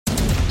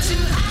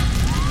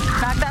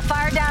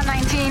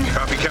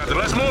Captain.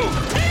 Let's move.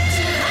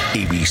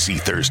 ABC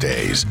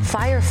Thursdays.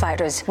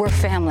 Firefighters, we're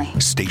family.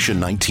 Station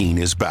 19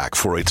 is back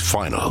for its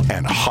final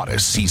and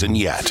hottest season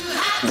yet.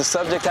 The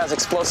subject has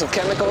explosive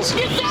chemicals.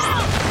 Get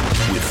down!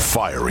 With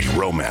fiery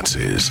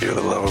romances. You're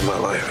the love of my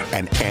life.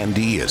 And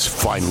Andy is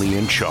finally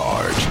in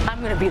charge. I'm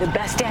going to be the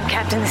best damn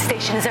captain the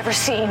station has ever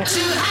seen.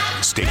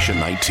 Station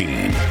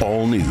 19.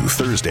 All new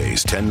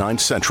Thursdays, 10/9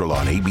 Central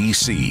on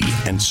ABC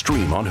and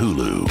stream on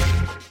Hulu.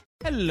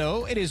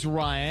 Hello, it is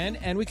Ryan,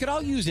 and we could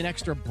all use an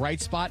extra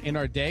bright spot in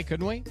our day,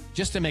 couldn't we?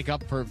 Just to make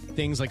up for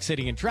things like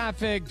sitting in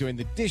traffic, doing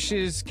the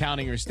dishes,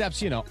 counting your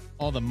steps,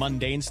 all the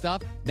mundane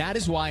stuff. That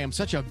is why I'm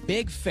such a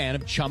big fan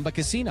of Chumba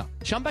Casino.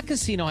 Chumba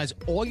Casino has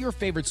all your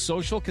favorite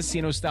social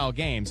casino-style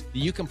games that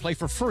you can play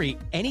for free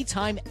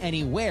anytime,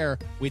 anywhere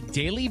with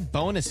daily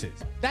bonuses.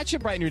 That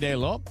should brighten your day a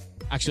little.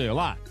 Actually, a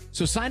lot.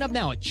 So sign up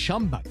now at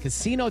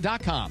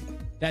ChumbaCasino.com.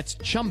 That's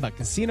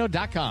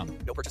ChumbaCasino.com.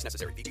 No purchase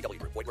necessary. VGW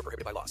Group. Void where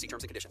prohibited by law. See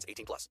terms and conditions.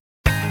 18+.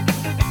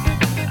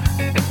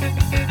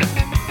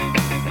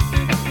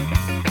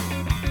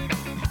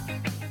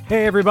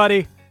 Hey,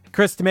 everybody.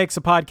 Chris DeMakes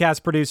a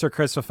Podcast producer,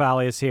 Chris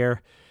Fafalius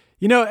here.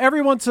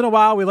 Every once in a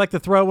while, we like to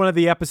throw one of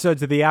the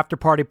episodes of the After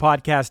Party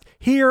podcast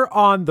here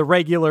on the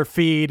regular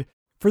feed.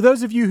 For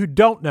those of you who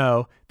don't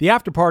know, the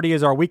After Party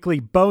is our weekly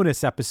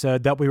bonus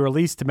episode that we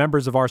release to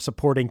members of our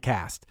supporting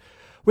cast.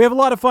 We have a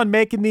lot of fun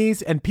making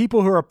these, and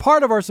people who are a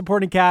part of our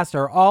supporting cast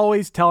are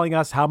always telling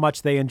us how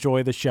much they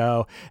enjoy the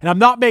show. And I'm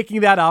not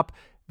making that up.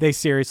 They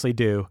seriously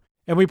do.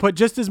 And we put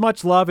just as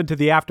much love into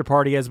the After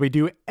Party as we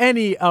do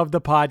any of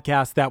the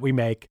podcasts that we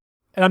make.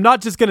 And I'm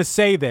not just going to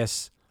say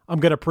this, I'm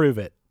going to prove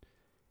it.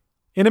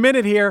 In a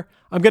minute here,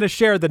 I'm going to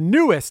share the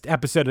newest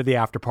episode of the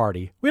After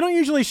Party. We don't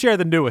usually share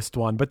the newest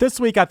one, but this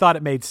week I thought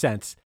it made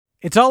sense.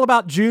 It's all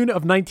about June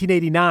of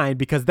 1989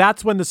 because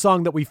that's when the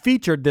song that we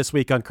featured this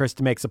week on Chris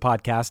DeMakes a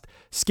Podcast,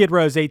 Skid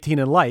Row's 18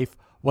 in Life,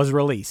 was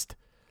released.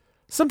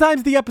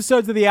 Sometimes the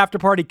episodes of the After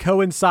Party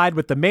coincide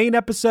with the main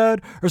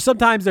episode, or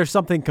sometimes there's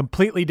something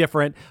completely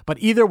different, but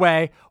either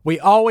way,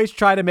 we always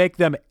try to make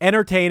them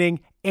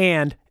entertaining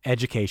and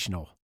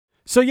educational.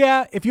 So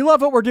yeah, if you love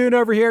what we're doing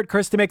over here at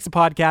Chris DeMakes a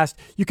Podcast,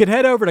 you can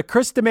head over to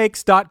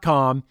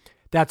chrisdemakes.com.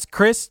 That's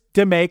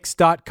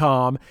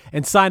chrisdemakes.com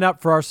and sign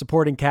up for our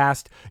supporting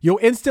cast. You'll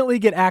instantly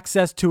get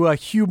access to a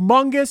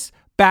humongous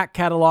back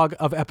catalog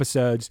of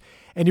episodes.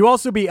 And you'll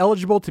also be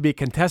eligible to be a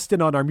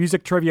contestant on our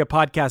music trivia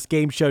podcast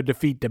game show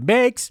Defeat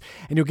DeMakes.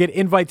 And you'll get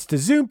invites to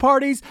Zoom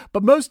parties.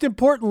 But most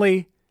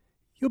importantly,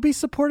 you'll be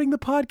supporting the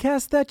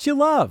podcast that you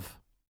love.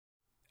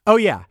 Oh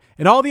yeah,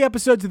 and all the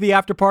episodes of the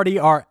After Party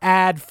are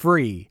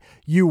ad-free.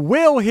 You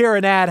will hear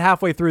an ad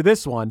halfway through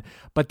this one,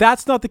 but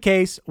that's not the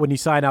case when you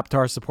sign up to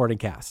our supporting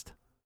cast.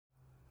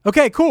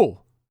 Okay,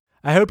 cool.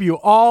 I hope you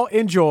all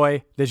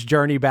enjoy this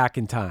journey back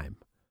in time.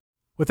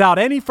 Without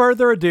any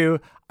further ado,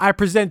 I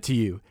present to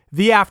you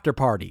The After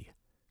Party,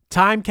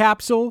 Time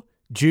Capsule,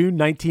 June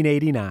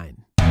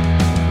 1989.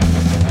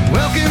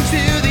 Welcome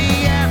to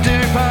the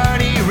After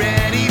Party.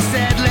 Ready,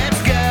 set,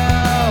 let's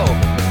go.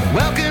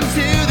 Welcome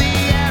to the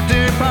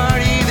After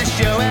Party, the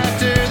show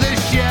after the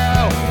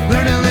show.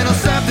 Learn a little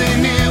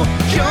something new.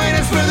 Join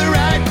us for the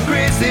ride.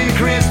 Chris and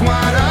Chris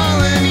want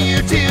all of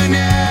you to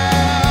know.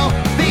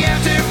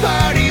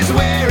 Party's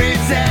where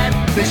it's at,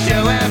 the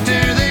show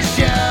after the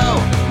show.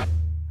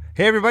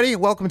 Hey everybody,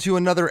 welcome to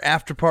another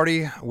After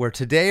Party, where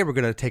today we're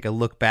going to take a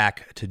look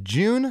back to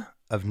June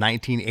of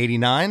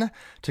 1989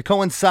 to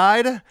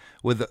coincide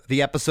with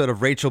the episode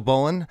of Rachel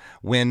Bolan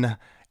when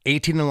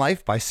 18 in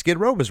Life by Skid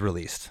Row was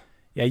released.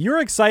 Yeah, you were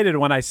excited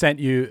when I sent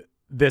you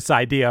this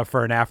idea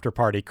for an After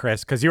Party,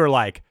 Chris, because you were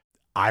like,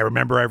 I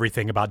remember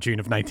everything about June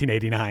of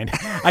 1989.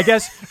 I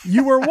guess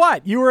you were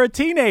what? You were a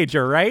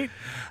teenager, right?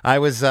 I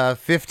was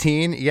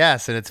 15,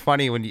 yes. And it's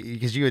funny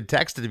because you had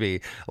texted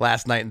me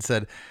last night and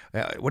said,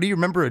 what do you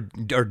remember,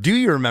 or do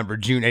you remember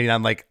June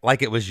 89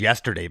 like it was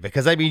yesterday?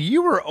 Because, I mean,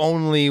 you were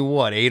only,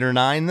 8 or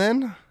 9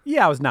 then?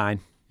 Yeah, I was 9.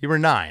 You were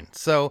 9.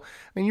 So,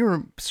 I mean,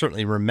 you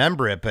certainly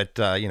remember it, but,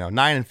 9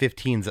 and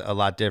 15's a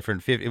lot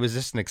different. It was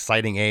just an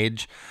exciting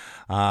age.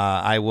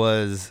 I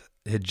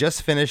had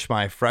just finished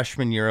my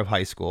freshman year of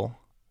high school.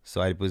 So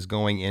I was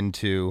going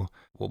into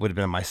what would have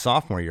been my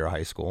sophomore year of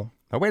high school.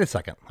 Oh, wait a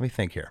second. Let me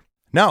think here.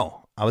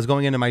 No, I was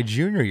going into my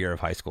junior year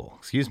of high school.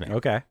 Excuse me.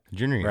 Okay.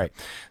 Junior year. Right.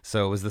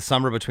 So it was the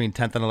summer between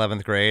 10th and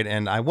 11th grade.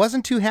 And I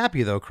wasn't too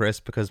happy, though, Chris,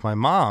 because my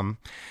mom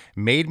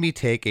made me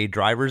take a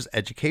driver's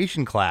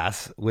education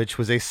class, which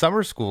was a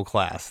summer school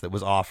class that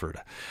was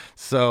offered.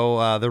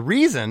 So the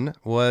reason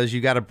was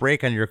you got a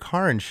break on your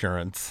car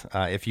insurance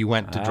if you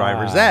went to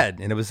driver's ed.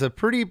 And it was a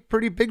pretty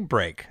big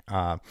break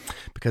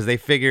because they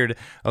figured,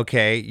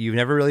 okay, you've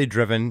never really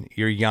driven,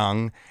 you're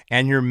young,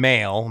 and you're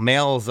male.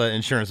 Male's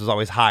insurance was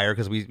always higher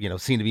because we,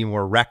 seemed to be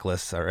more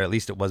reckless, or at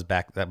least it was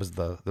back. That was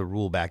the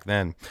rule back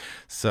then.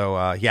 So,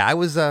 I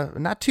was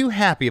not too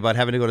happy about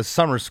having to go to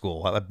summer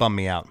school. That bummed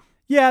me out.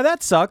 Yeah,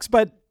 that sucks.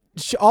 But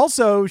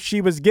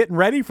she was getting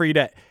ready for you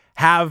to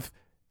have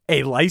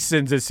a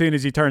license as soon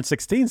as you turn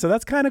 16, so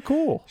that's kind of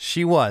cool.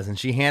 She was, and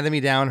she handed me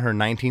down her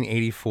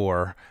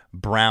 1984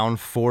 brown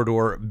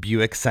four-door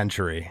Buick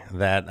Century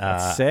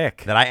That's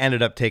sick. that I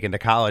ended up taking to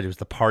college. It was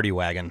the party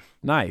wagon.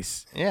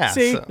 Nice. Yeah.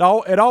 See, it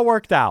all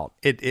worked out.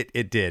 It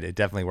did. It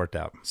definitely worked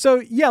out. So,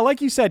 yeah,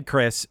 like you said,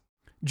 Chris,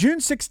 June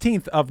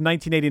 16th of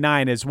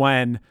 1989 is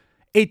when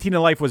 18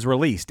 and Life was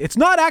released. It's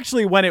not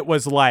actually when it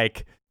was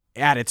like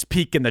at its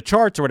peak in the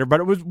charts or whatever, but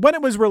it was when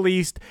it was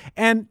released.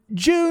 And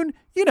June,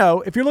 you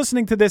know, if you're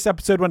listening to this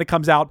episode when it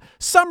comes out,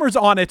 summer's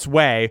on its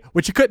way,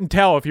 which you couldn't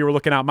tell if you were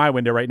looking out my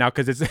window right now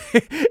because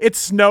it's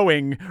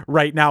snowing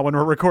right now when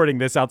we're recording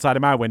this outside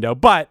of my window.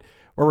 But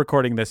we're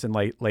recording this in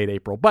late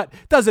April, but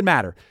doesn't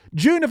matter.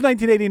 June of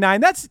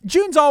 1989,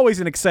 June's always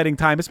an exciting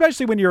time,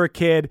 especially when you're a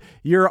kid,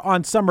 you're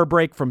on summer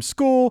break from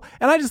school.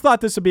 And I just thought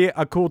this would be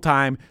a cool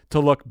time to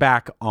look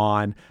back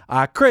on.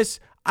 Chris,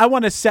 I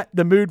want to set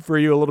the mood for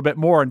you a little bit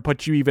more and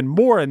put you even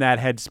more in that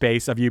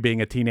headspace of you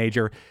being a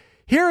teenager.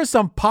 Here are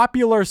some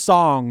popular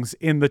songs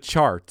in the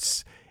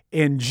charts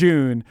in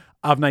June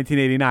of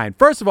 1989.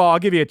 First of all, I'll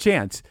give you a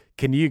chance.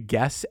 Can you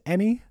guess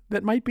any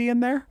that might be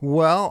in there?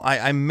 Well,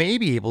 I may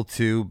be able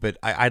to, but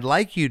I'd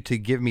like you to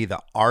give me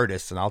the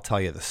artist and I'll tell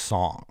you the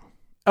song.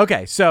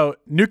 Okay, so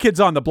New Kids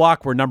on the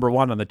Block were number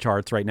 1 on the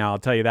charts right now. I'll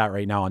tell you that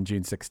right now on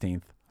June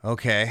 16th.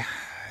 Okay,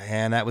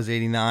 and that was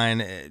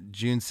 89,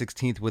 June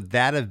 16th. Would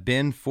that have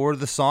been for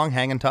the song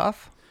Hangin'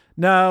 Tough?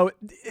 No,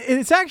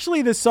 it's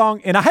actually this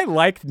song, and I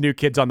liked New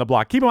Kids on the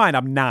Block. Keep in mind,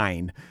 I'm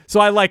 9,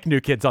 so I like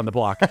New Kids on the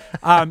Block.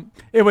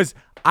 It was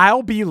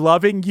I'll Be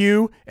Loving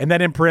You, and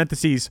then in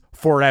parentheses,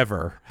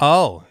 Forever.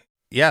 Oh,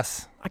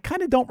 yes. I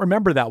kind of don't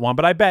remember that one,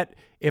 but I bet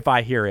if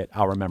I hear it,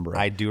 I'll remember it.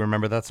 I do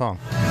remember that song.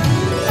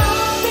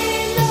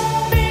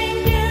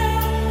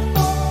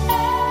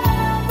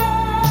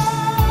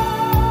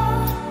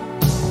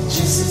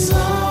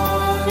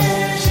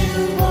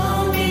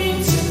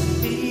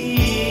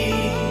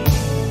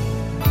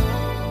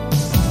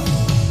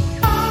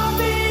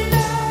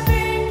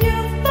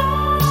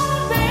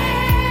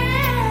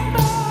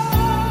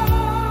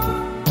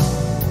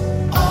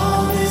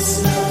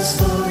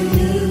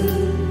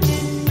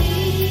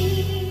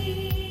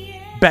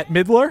 Bette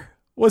Midler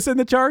was in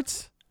the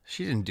charts.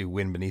 She didn't do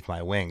Wind Beneath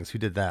My Wings. Who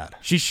did that?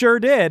 She sure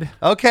did.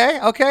 Okay.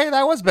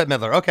 That was Bette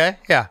Midler. Okay,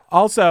 yeah.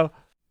 Also,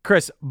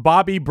 Chris,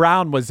 Bobby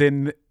Brown was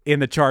in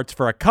the charts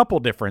for a couple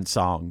different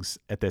songs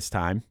at this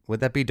time. Would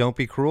that be Don't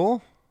Be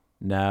Cruel?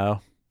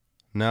 No.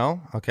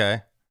 No?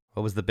 Okay.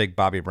 What was the big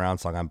Bobby Brown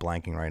song? I'm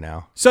blanking right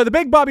now. So the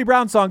big Bobby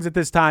Brown songs at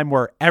this time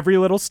were Every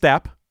Little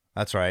Step.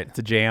 That's right. It's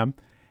a jam.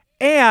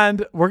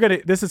 And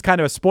this is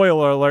kind of a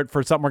spoiler alert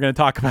for something we're going to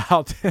talk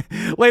about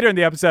later in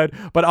the episode,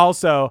 but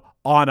also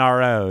On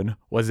Our Own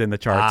was in the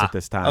charts at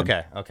this time.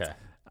 Okay.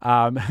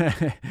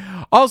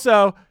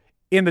 Also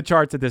in the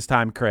charts at this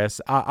time, Chris,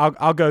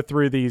 I'll go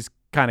through these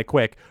kind of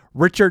quick.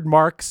 Richard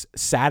Marx,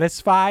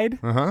 Satisfied.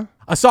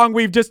 A song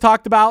we've just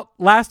talked about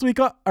last week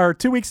or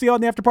 2 weeks ago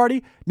on the after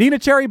party. Nina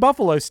Cherry,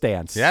 Buffalo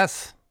Stance.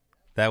 Yes,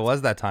 that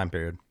was that time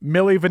period.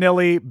 Milli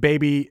Vanilli,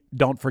 Baby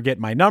Don't Forget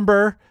My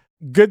Number.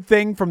 Good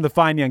Thing from the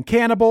Fine Young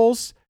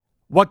Cannibals.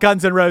 What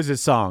Guns N'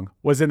 Roses song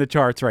was in the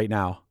charts right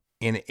now?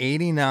 In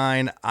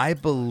 89, I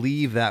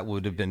believe that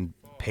would have been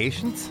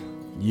Patience.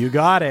 You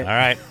got it.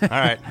 All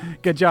right.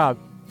 Good job.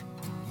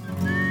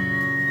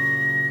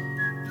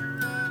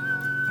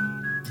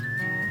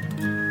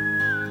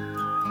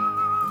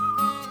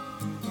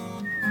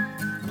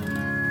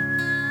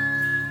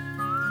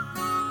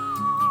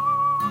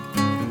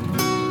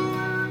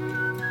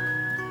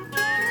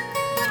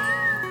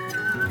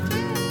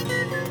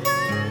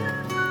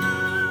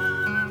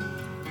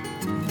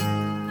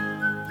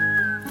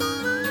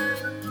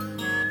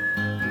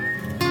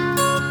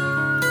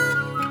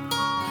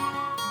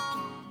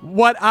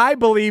 What I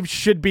believe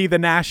should be the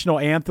national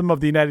anthem of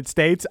the United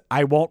States,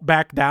 I Won't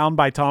Back Down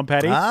by Tom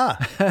Petty.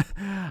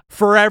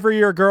 Forever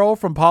Your Girl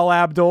from Paula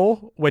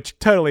Abdul, which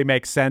totally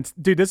makes sense.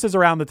 Dude, this is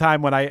around the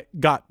time when I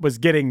was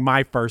getting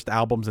my first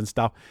albums and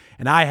stuff,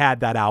 and I had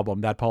that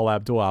album, that Paula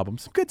Abdul album.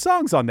 Some good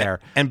songs on there.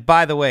 And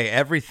by the way,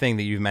 everything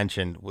that you've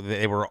mentioned,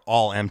 they were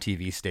all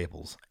MTV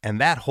staples.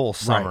 And that whole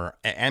summer,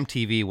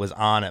 MTV was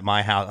on at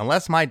my house.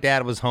 Unless my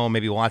dad was home,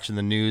 maybe watching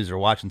the news or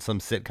watching some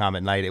sitcom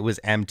at night, it was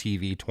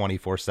MTV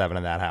 24/7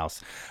 in that house.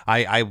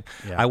 I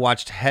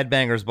watched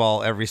Headbangers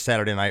Ball every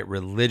Saturday night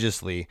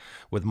religiously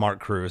with Mark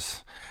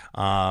Cruz.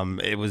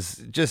 It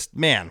was just,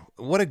 man,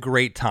 what a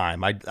great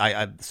time.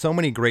 I so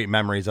many great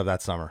memories of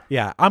that summer.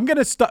 Yeah,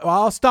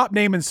 I'll stop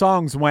naming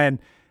songs and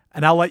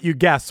I'll let you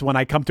guess when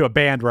I come to a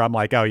band where I'm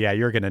like, oh yeah,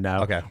 you're going to know.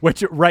 Okay.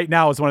 Which right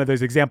now is one of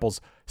those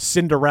examples.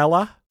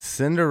 Cinderella,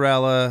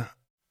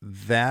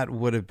 that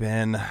would have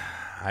been,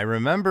 I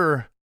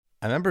remember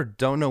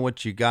Don't Know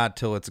What You Got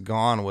Till It's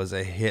Gone was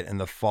a hit in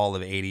the fall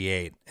of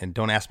 88. And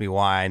don't ask me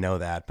why I know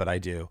that, but I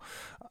do.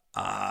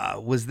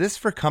 Was this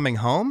for Coming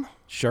Home?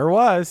 Sure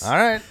was. All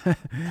right.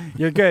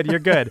 You're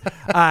good.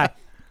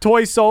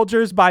 Toy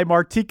Soldiers by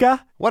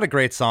Martika. What a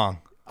great song.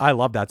 I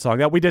love that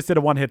song. We just did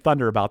a One Hit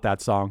Thunder about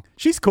that song.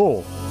 She's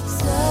cool.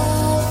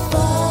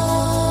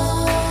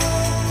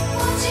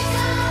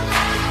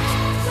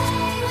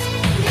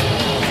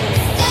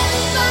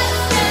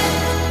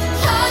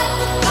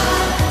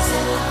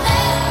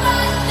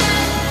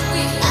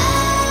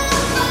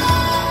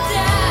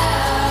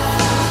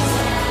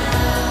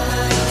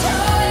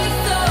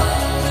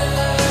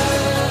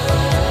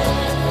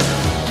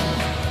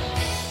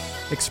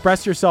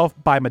 Express Yourself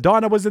by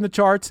Madonna was in the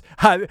charts.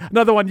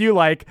 Another one you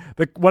like,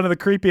 one of the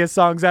creepiest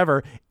songs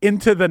ever,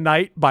 Into the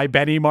Night by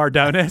Benny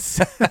Mardones.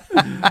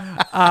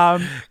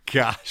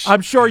 Gosh.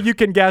 I'm sure you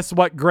can guess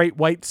what Great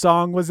White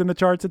song was in the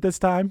charts at this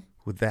time.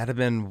 Would that have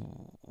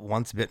been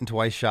Once Bitten,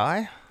 Twice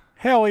Shy?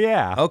 Hell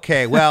yeah.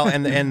 Okay, well,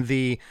 and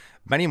the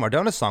Benny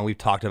Mardones song we've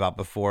talked about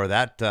before,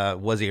 that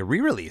was a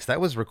re-release.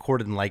 That was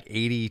recorded in like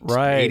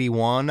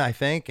 81, I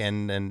think,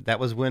 and that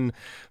was when,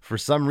 for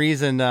some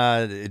reason,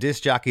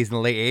 disc jockeys in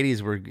the late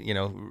 80s were,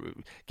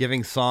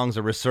 giving songs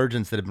a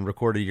resurgence that had been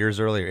recorded years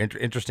earlier.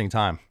 Interesting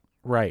time.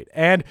 Right.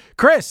 And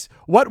Chris,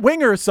 what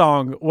Winger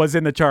song was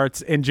in the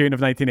charts in June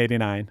of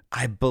 1989?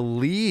 I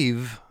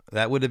believe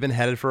that would have been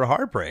Headed for a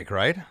Heartbreak,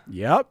 right?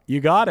 Yep, you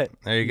got it.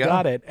 There you go.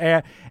 Got it.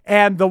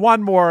 And the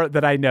one more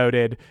that I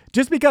noted,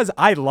 just because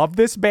I loved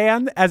this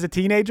band as a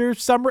teenager,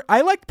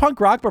 I liked punk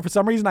rock, but for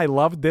some reason I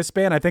loved this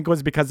band. I think it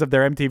was because of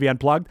their MTV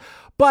Unplugged.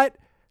 But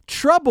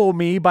Trouble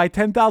Me by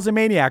 10,000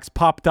 Maniacs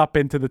popped up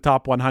into the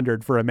top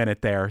 100 for a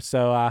minute there.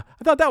 So I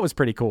thought that was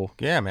pretty cool.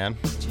 Yeah, man.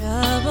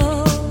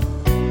 Trouble.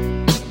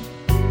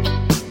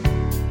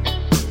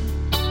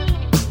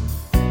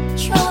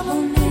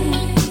 Trouble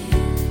me.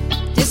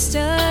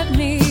 Disturb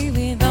me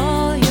with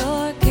all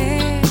your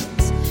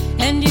cares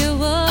and your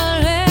worries.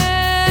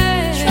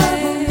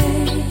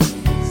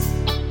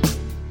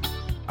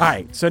 All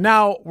right, so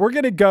now we're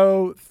going to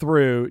go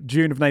through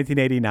June of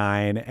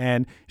 1989,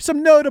 and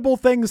some notable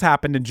things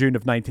happened in June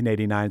of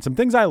 1989. Some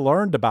things I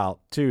learned about,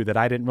 too, that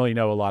I didn't really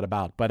know a lot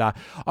about. But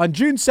on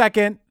June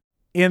 2nd,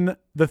 in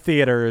the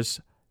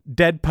theaters,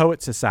 Dead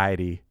Poet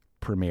Society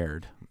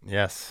premiered.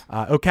 Yes.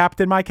 Oh,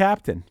 Captain, My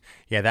Captain.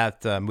 Yeah,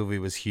 that movie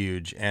was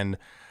huge. And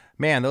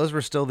man, those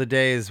were still the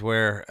days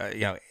where,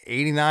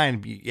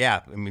 89,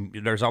 yeah, I mean,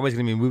 there's always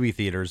going to be movie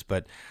theaters,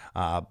 but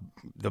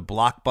the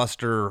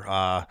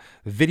Blockbuster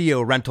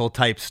video rental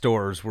type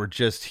stores were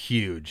just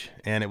huge.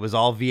 And it was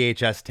all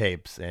VHS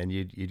tapes. And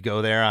you'd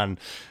go there on,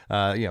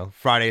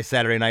 Friday,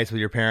 Saturday nights with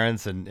your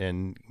parents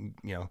and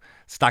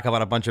stock up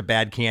on a bunch of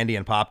bad candy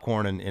and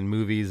popcorn and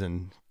movies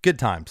and good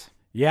times.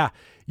 Yeah.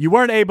 You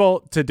weren't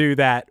able to do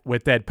that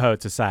with Dead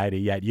Poet Society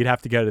yet. You'd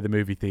have to go to the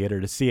movie theater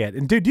to see it.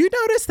 And dude, do you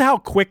notice how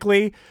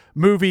quickly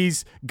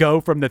movies go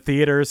from the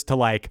theaters to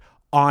like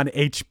on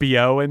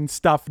HBO and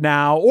stuff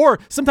now? Or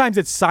sometimes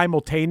it's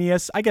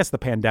simultaneous. I guess the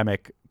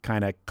pandemic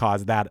kind of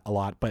caused that a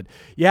lot. But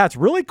yeah, it's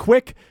really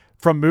quick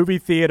from movie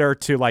theater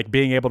to like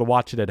being able to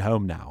watch it at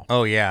home now.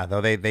 Oh yeah,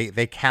 though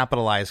they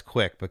capitalize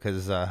quick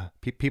because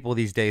people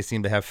these days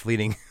seem to have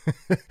fleeting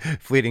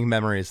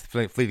memories,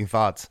 fleeting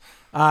thoughts.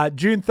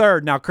 June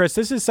 3rd. Now, Chris,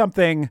 this is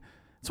something,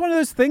 it's one of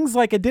those things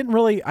like it didn't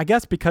really, I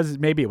guess because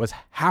maybe it was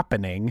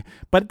happening,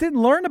 but it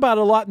didn't learn about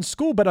it a lot in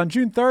school. But on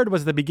June 3rd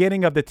was the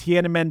beginning of the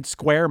Tiananmen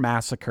Square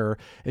massacre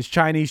as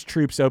Chinese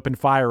troops opened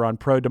fire on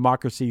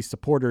pro-democracy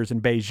supporters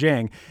in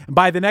Beijing. And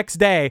by the next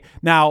day,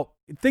 now,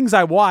 things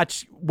I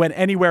watched went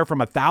anywhere from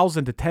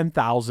 1,000 to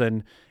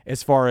 10,000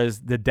 as far as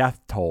the death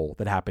toll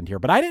that happened here.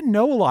 But I didn't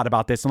know a lot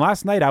about this. And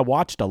last night I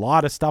watched a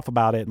lot of stuff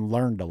about it and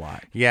learned a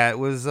lot. Yeah, it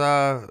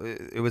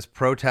was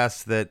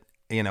protests that,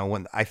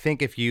 when I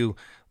think if you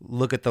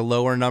look at the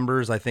lower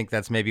numbers, I think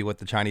that's maybe what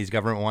the Chinese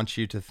government wants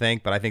you to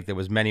think. But I think there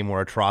was many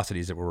more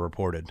atrocities that were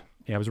reported.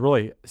 Yeah, it was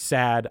really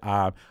sad,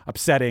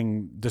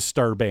 upsetting,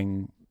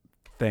 disturbing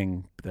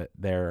thing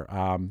there.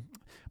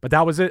 But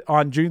that was it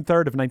on June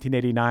 3rd of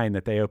 1989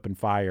 that they opened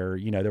fire.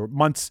 There were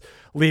months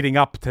leading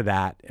up to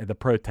that, the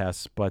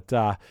protests. But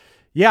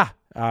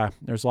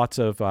there's lots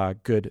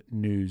of good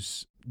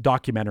news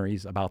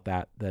documentaries about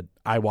that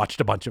I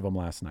watched a bunch of them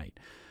last night.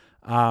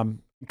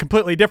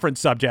 Completely different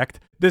subject.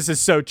 This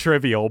is so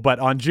trivial, but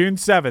on June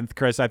 7th,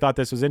 Chris, I thought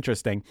this was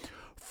interesting.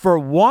 For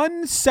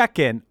 1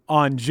 second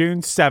on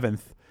June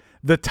 7th,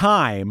 the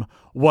time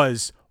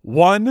was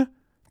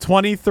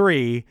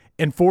 1:23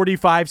 and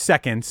 45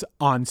 seconds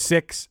on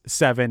 6,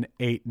 7,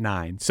 8,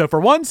 9. So for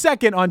 1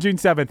 second on June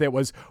 7th, it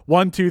was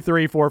 1, 2,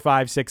 3, 4,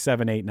 5, 6,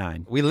 7, 8,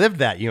 9. We lived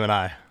that, you and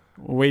I.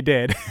 We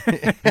did.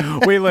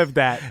 We lived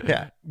that.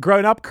 Yeah.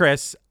 Growing up,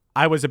 Chris,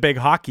 I was a big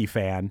hockey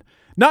fan.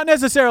 Not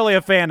necessarily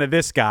a fan of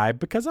this guy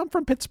because I'm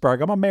from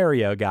Pittsburgh. I'm a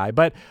Mario guy.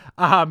 But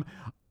on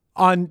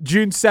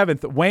June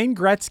 7th, Wayne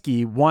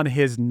Gretzky won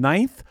his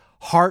 9th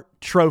Hart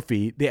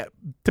Trophy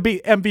to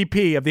be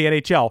MVP of the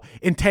NHL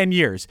in 10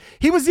 years.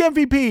 He was the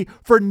MVP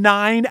for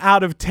 9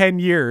 out of 10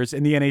 years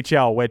in the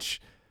NHL, which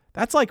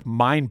that's like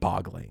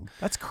mind-boggling.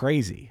 That's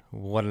crazy.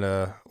 What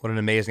an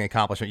amazing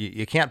accomplishment.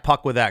 You can't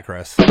puck with that,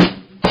 Chris.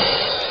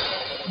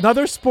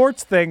 Another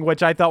sports thing,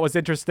 which I thought was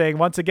interesting.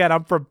 Once again,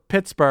 I'm from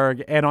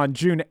Pittsburgh, and on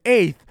June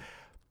 8th,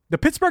 the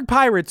Pittsburgh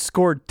Pirates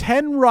scored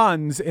 10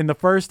 runs in the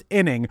first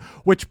inning,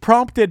 which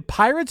prompted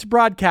Pirates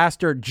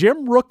broadcaster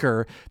Jim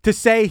Rooker to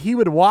say he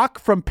would walk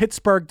from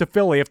Pittsburgh to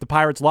Philly if the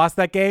Pirates lost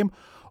that game.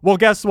 Well,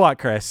 guess what,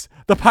 Chris?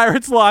 The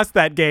Pirates lost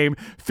that game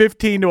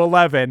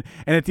 15-11,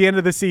 and at the end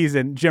of the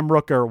season, Jim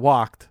Rooker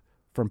walked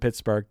from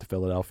Pittsburgh to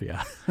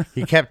Philadelphia.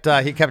 He kept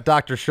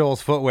Dr.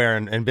 Scholl's footwear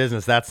in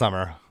business that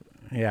summer.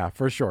 Yeah,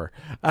 for sure.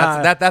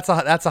 That's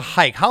a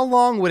hike. How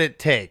long would it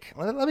take?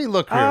 Let me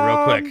look here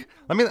real quick.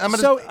 I'm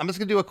just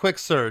gonna do a quick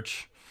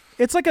search.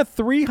 It's like a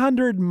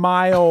 300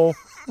 mile.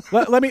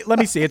 let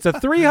me see. It's a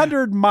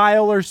 300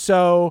 mile or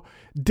so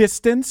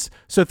distance.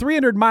 So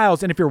 300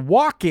 miles, and if you're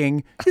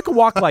walking, you can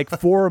walk like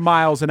 4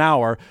 miles an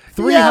hour.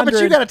 300... Yeah, but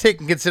you got to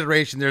take in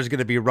consideration there's going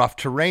to be rough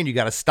terrain. You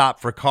got to stop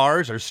for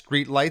cars or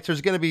street lights.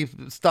 There's going to be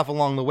stuff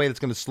along the way that's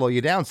going to slow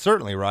you down.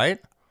 Certainly, right?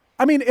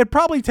 I mean, it'd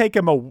probably take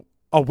him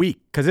a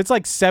week because it's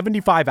like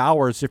 75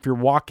 hours if you're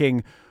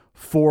walking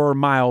 4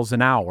 miles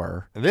an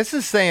hour. This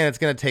is saying it's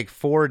going to take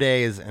 4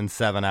 days and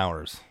 7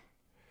 hours.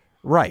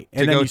 Right,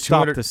 and then you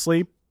stop to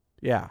sleep.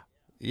 Yeah.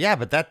 Yeah,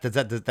 but that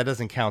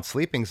doesn't count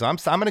sleeping. So I'm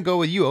going to go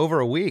with you over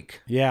a week.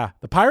 Yeah,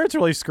 the Pirates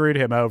really screwed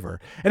him over.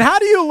 And how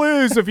do you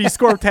lose if you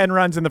score 10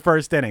 runs in the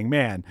first inning?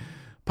 Man,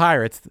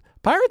 Pirates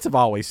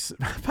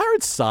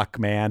suck,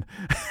 man.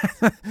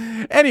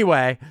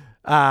 Anyway,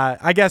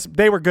 I guess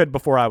they were good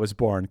before I was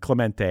born,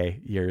 Clemente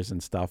years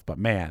and stuff. But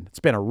man, it's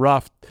been a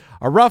rough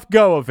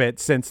go of it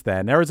since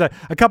then. There was a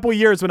couple of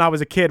years when I was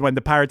a kid when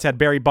the Pirates had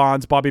Barry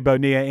Bonds, Bobby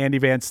Bonilla, Andy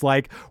Van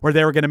Slyke, where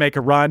they were going to make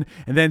a run,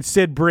 and then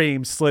Sid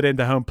Bream slid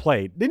into home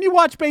plate. Didn't you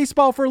watch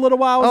baseball for a little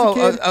while as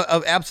a kid?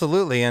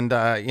 Absolutely. And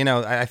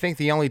I think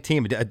the only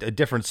team, a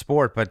different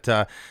sport, but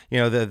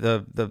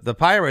the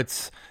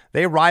Pirates,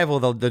 they rival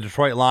the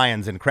Detroit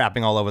Lions in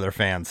crapping all over their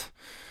fans.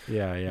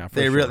 Yeah,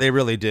 they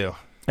really do.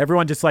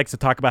 Everyone just likes to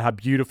talk about how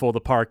beautiful the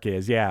park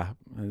is. Yeah,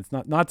 it's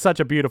not such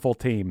a beautiful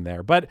team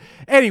there. But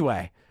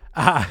anyway,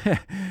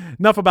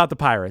 enough about the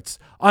Pirates.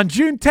 On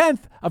June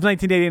 10th of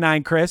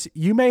 1989, Chris,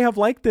 you may have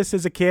liked this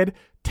as a kid.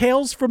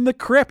 Tales from the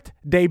Crypt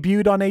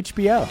debuted on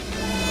HBO.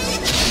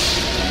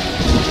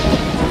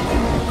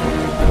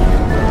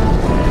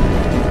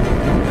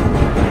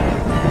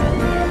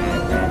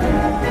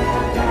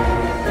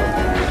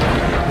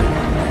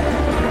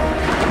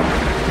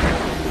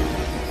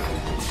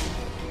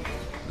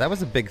 That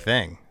was a big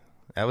thing.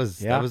 That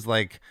was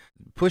like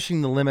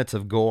pushing the limits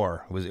of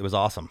gore. It was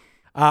awesome.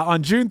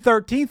 On June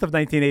 13th of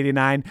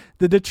 1989,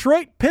 the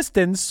Detroit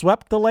Pistons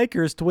swept the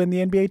Lakers to win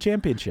the NBA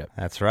championship.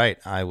 That's right.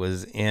 I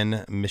was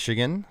in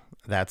Michigan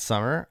that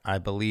summer. I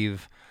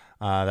believe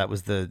that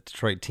was the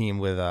Detroit team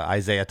with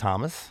Isaiah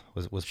Thomas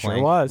was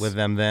playing with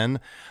them then.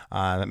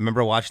 I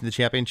remember watching the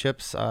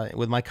championships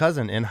with my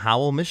cousin in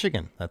Howell,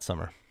 Michigan that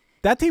summer.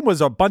 That team was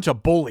a bunch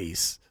of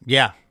bullies.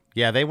 Yeah,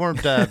 they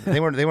weren't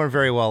they weren't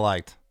very well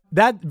liked.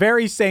 That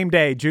very same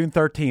day, June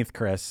 13th,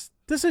 Chris,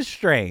 this is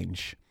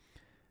strange.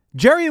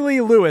 Jerry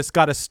Lee Lewis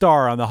got a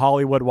star on the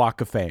Hollywood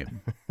Walk of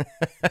Fame.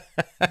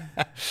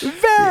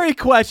 Very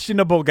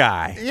questionable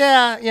guy.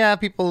 Yeah.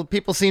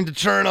 People seem to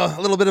turn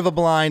a little bit of a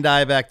blind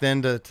eye back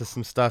then to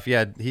some stuff.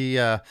 Yeah, he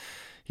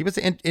was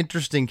an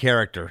interesting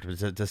character,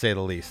 to say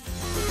the least.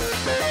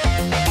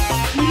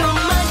 No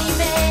money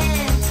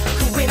man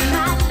could win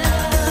my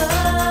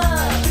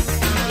love.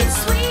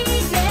 It's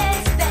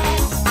sweetness that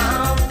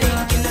I'm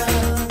thinking of.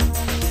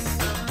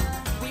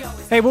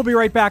 Hey, we'll be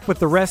right back with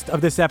the rest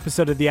of this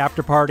episode of The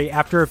After Party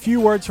after a few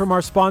words from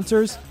our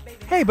sponsors.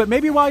 Hey, but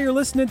maybe while you're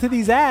listening to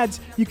these ads,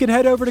 you can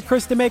head over to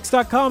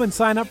KristaMakes.com and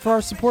sign up for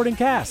our supporting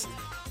cast.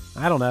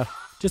 I don't know,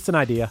 just an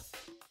idea.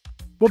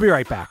 We'll be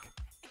right back.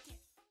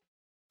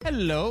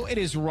 Hello, it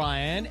is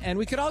Ryan, and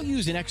we could all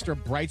use an extra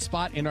bright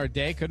spot in our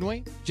day, couldn't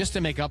we? Just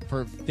to make up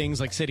for things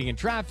like sitting in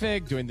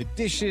traffic, doing the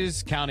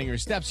dishes, counting your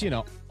steps,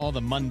 all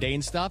the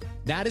mundane stuff.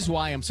 That is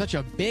why I'm such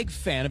a big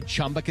fan of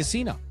Chumba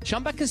Casino.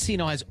 Chumba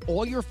Casino has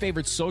all your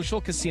favorite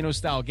social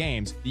casino-style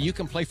games that you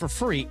can play for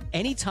free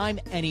anytime,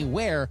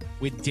 anywhere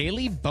with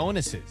daily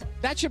bonuses.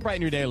 That should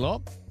brighten your day a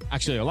little.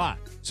 Actually, a lot.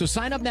 So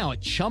sign up now at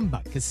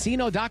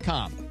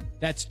ChumbaCasino.com.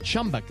 That's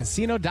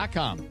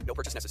ChumbaCasino.com. No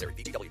purchase necessary.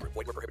 VGW Group.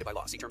 Void where prohibited by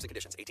law. See terms and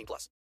conditions. 18+. So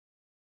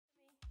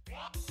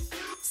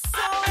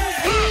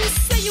you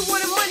say you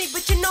wanted money,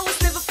 but you know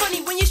it's never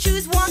funny when your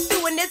shoes walk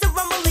through and there's a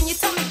rumble in your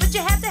tummy. But you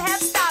have to have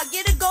style,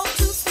 get a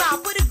go-to smile,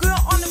 put a girl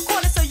on the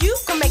corner so you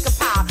can make a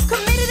pile.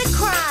 Committed a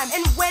crime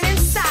and went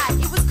inside.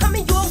 It was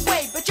coming your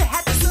way, but you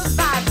had to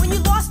survive. When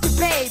you lost your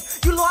babe,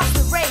 you lost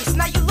the race.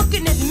 Now you're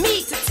looking at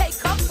me to take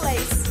her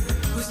place.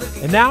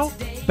 And now,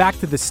 back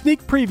to the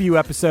sneak preview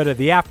episode of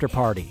The After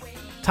Party.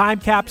 Time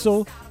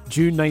capsule,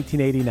 June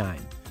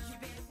 1989.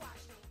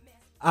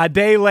 A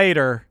day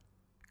later,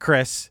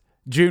 Chris,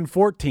 June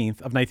 14th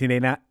of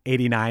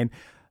 1989,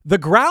 the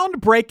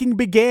groundbreaking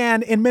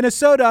began in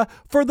Minnesota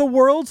for the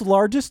world's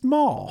largest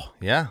mall.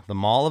 Yeah, the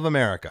Mall of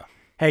America.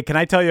 Hey, can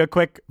I tell you a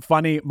quick,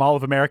 funny Mall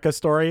of America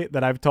story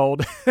that I've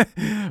told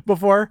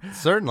before?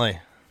 Certainly.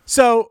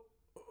 So,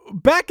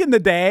 back in the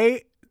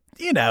day,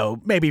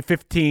 maybe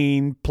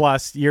 15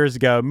 plus years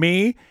ago,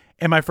 me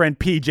and my friend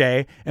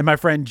PJ and my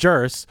friend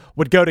Jers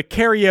would go to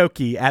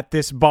karaoke at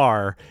this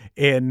bar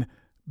in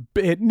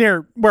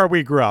near where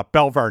we grew up,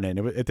 Bell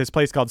Vernon, at this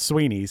place called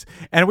Sweeney's.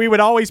 And we would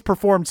always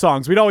perform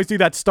songs. We'd always do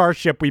that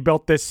Starship We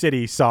Built This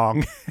City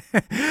song.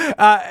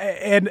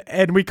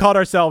 And we called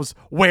ourselves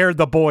Where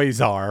the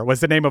Boys Are was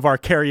the name of our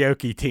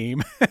karaoke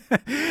team.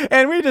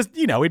 And we just,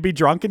 we'd be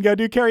drunk and go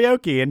do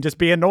karaoke and just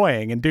be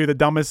annoying and do the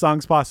dumbest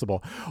songs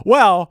possible.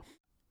 Well,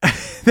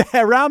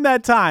 around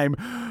that time,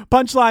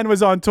 Punchline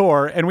was on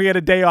tour and we had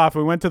a day off.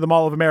 We went to the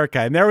Mall of America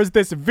and there was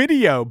this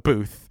video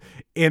booth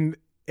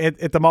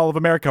at the Mall of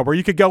America where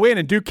you could go in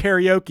and do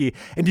karaoke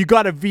and you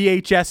got a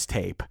VHS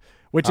tape,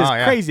 which is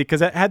crazy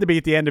because it had to be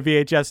at the end of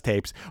VHS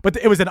tapes, but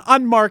it was an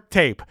unmarked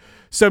tape.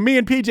 So me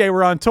and PJ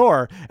were on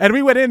tour and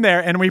we went in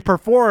there and we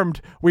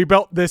performed We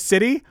Built This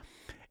City.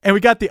 And we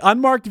got the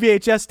unmarked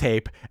VHS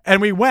tape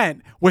and we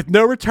went with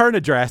no return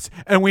address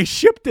and we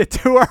shipped it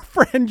to our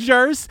friend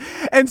Jers.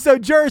 And so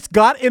Jers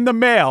got in the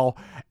mail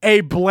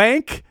a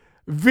blank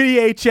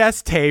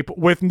VHS tape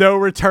with no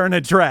return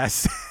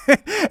address.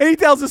 And he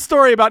tells a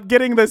story about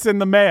getting this in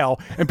the mail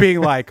and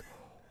being like,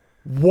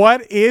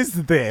 what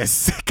is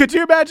this? Could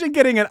you imagine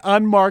getting an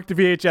unmarked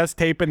VHS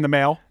tape in the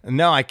mail?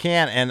 No, I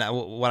can't. And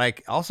what I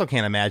also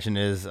can't imagine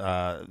is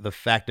the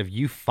fact of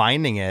you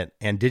finding it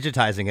and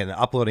digitizing it and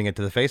uploading it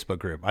to the Facebook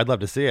group. I'd love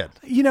to see it.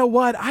 You know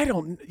what? I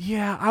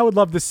would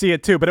love to see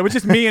it too, but it was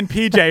just me and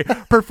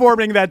PJ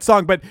performing that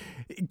song. But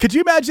could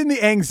you imagine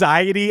the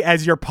anxiety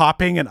as you're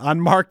popping an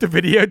unmarked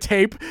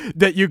videotape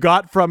that you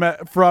got from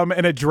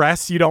an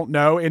address you don't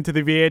know into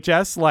the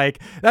VHS? Like,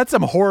 that's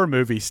some horror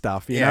movie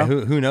stuff, you know?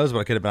 Who knows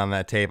what could have been on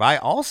that tape. I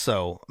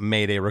also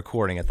made a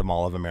recording at the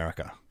Mall of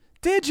America.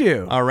 Did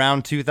you?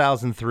 Around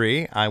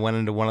 2003, I went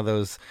into one of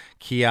those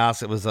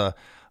kiosks. It was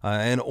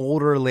an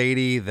older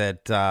lady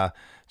that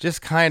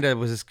just kind of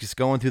was just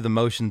going through the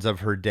motions of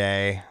her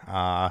day.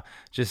 I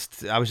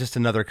was just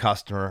another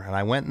customer, and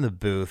I went in the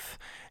booth,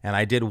 and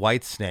I did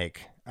Whitesnake.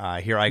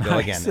 Here I Go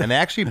Again. And they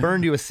actually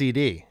burned you a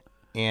CD.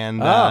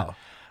 And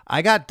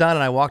I got done,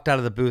 and I walked out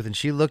of the booth, and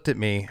she looked at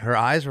me. Her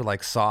eyes were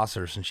like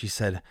saucers, and she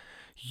said,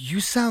 "You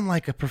sound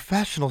like a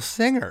professional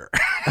singer."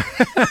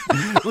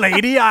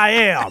 Lady, I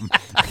am.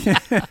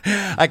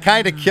 I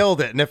kind of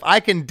killed it. And if I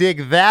can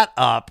dig that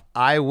up,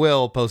 I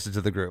will post it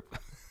to the group.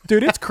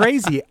 Dude, it's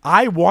crazy.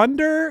 I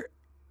wonder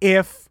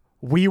if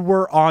we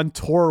were on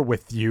tour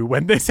with you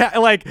when this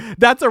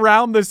that's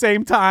around the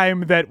same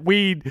time that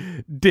we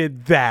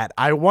did that.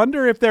 I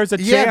wonder if there's a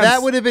chance. Yeah,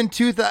 that would have been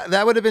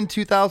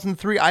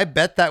 2003. I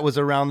bet that was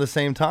around the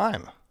same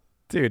time.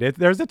 Dude,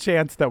 there's a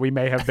chance that we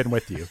may have been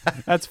with you.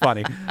 That's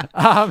funny.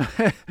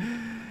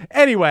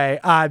 Anyway,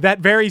 that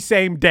very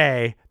same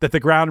day that the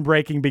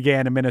groundbreaking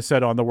began in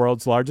Minnesota on the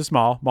world's largest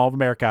Mall of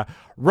America,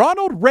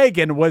 Ronald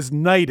Reagan was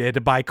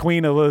knighted by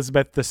Queen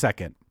Elizabeth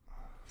II.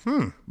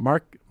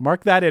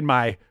 Mark that in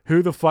my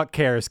who the fuck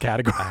cares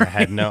category.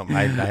 I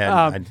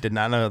did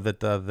not know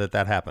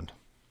that happened.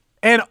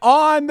 And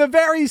on the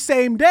very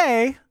same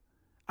day,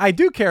 I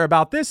do care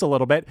about this a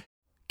little bit.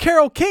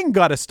 Carole King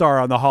got a star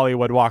on the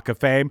Hollywood Walk of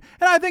Fame,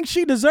 and I think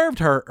she deserved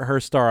her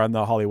star on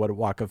the Hollywood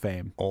Walk of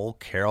Fame. Old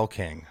Carole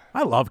King.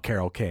 I love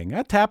Carole King.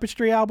 That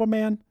Tapestry album,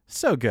 man,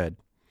 so good.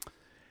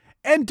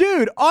 And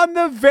dude, on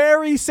the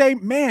very same,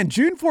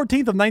 June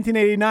 14th of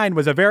 1989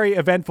 was a very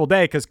eventful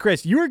day because,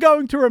 Chris, you were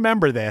going to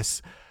remember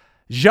this.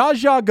 Zsa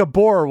Zsa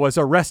Gabor was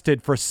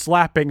arrested for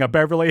slapping a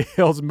Beverly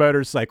Hills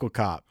motorcycle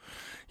cop.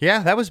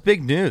 Yeah, that was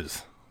big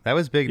news.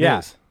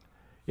 News.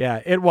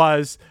 Yeah, it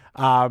was.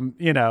 When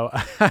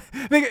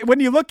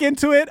you look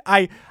into it,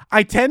 I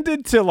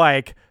tended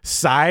to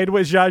side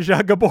with Zsa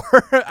Zsa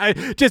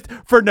Gabor just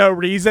for no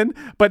reason.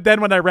 But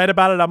then when I read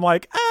about it, I'm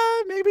like,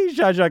 maybe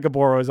Zsa Zsa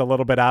Gabor was a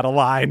little bit out of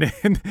line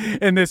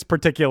in this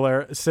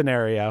particular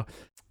scenario.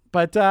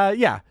 But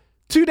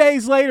 2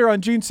 days later on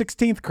June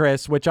 16th,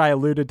 Chris, which I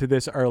alluded to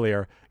this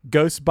earlier,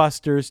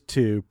 Ghostbusters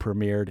 2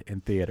 premiered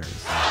in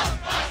theaters.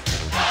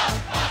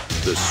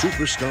 The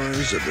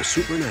superstars of the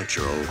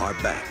supernatural are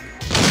back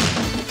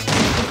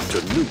to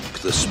nuke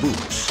the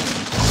spooks.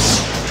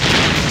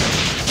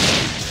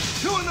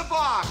 2 in the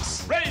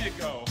box. Ready to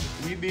go.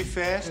 We be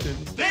fast and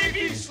They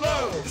be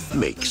slow.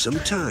 Make some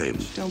time.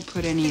 Don't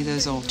put any of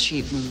those old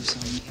cheap moves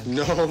on me.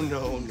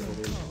 No.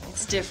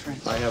 It's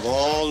different. I have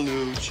all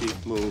new cheap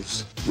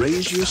moves.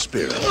 Raise your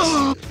spirits.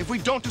 If we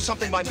don't do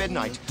something by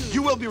midnight,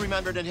 you will be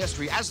remembered in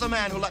history as the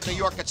man who let New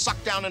York get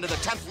sucked down into the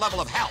 10th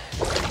level of hell.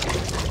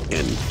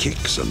 And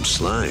kick some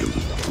slime.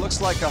 Looks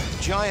like a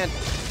giant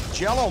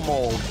Jell-O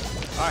mold.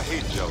 I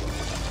hate Jell-O.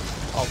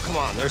 Oh, come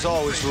on. There's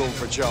always room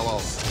for Jell-O.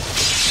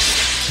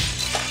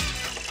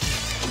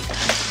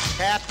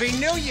 Happy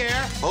New Year.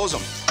 Hose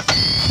 'em.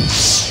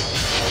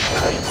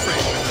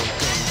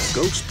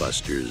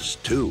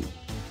 Ghostbusters 2.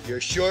 You're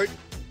short,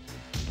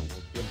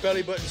 your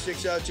belly button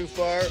sticks out too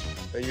far,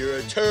 and you're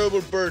a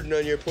terrible burden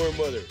on your poor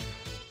mother.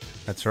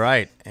 That's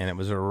right. And it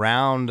was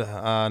around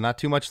not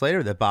too much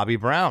later that Bobby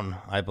Brown,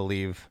 I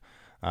believe,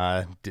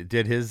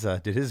 did his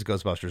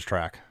Ghostbusters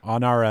track.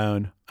 On Our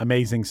Own.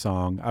 Amazing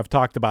song. I've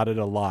talked about it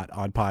a lot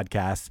on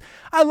podcasts.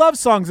 I love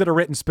songs that are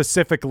written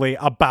specifically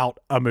about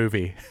a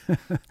movie.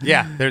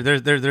 Yeah,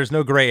 there's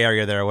no gray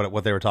area there,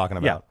 what they were talking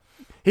about.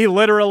 He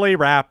literally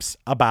raps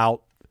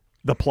about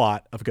the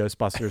plot of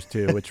Ghostbusters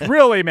 2, which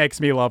really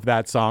makes me love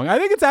that song. I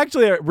think it's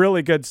actually a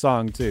really good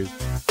song, too.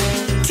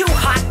 Too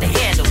hot to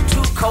handle,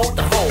 too cold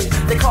to hold.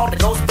 They called the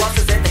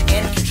Ghostbusters and the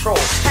in control.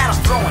 Had a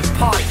throwing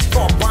party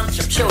for a bunch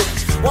of children.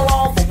 Well,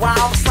 all the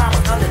while, the slime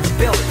was under the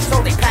building.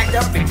 So they packed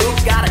up their group,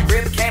 got a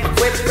grip, became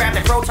equipped, grabbed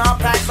their proton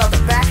packs off the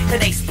back, then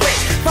they split.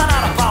 Found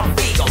out about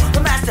Vigo,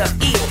 the master of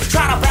evil.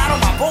 Try to battle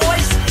my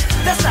boys?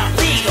 That's not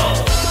legal.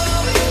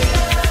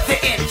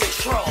 They're in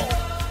control.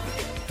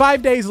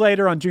 5 days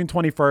later, on June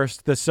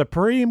 21st, the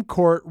Supreme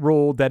Court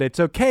ruled that it's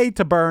okay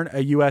to burn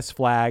a U.S.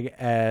 flag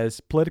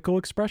as political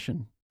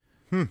expression.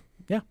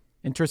 Yeah,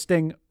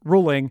 interesting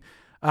ruling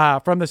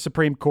from the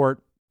Supreme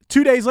Court.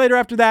 2 days later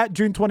after that,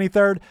 June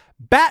 23rd,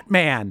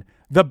 Batman,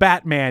 the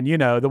Batman,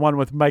 the one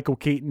with Michael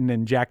Keaton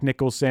and Jack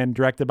Nicholson,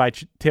 directed by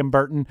Tim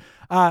Burton,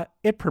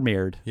 it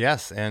premiered.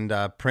 Yes, and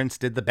Prince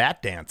did the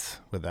Bat Dance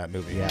with that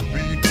movie. Yeah.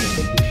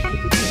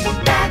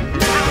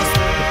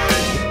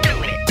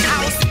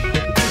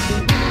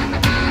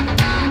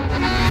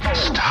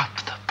 Stop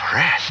the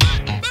press.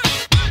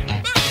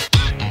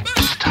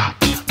 Stop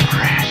the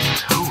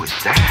press. Who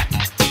is that?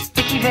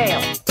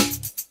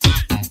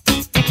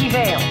 Vicky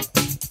Vale.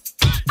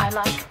 I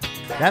like.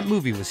 That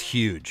movie was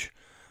huge.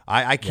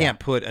 I can't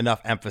put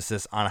enough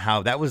emphasis on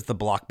how that was the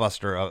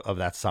blockbuster of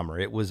that summer.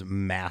 It was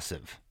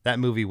massive. That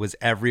movie was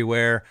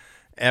everywhere.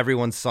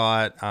 Everyone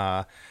saw it.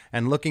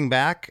 And looking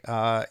back,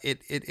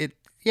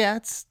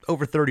 it's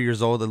over 30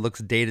 years old. It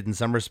looks dated in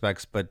some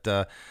respects, but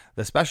the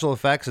special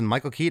effects and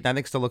Michael Keaton, I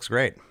think, still looks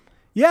great.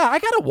 Yeah, I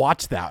gotta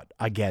watch that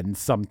again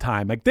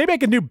sometime. Like, they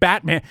make a new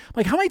Batman.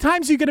 Like, how many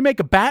times are you gonna make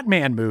a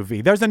Batman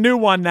movie? There's a new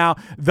one now,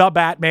 The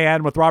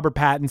Batman with Robert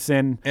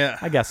Pattinson. Yeah,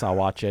 I guess I'll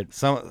watch it.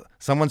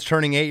 Someone's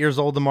turning 8 years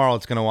old tomorrow.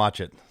 It's gonna watch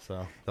it.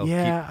 So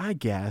I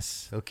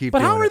guess they'll keep.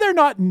 But how doing are there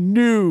not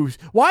news?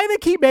 Why do they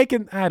keep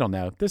making? I don't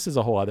know. This is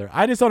a whole other.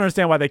 I just don't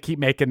understand why they keep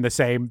making the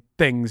same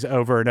things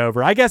over and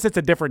over. I guess it's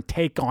a different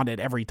take on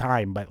it every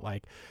time, but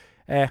like,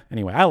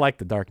 anyway, I like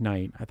The Dark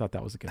Knight. I thought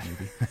that was a good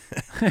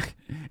movie.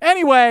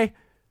 Anyway.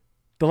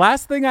 The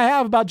last thing I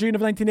have about June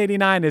of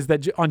 1989 is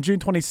that on June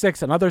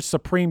 26th, another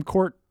Supreme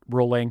Court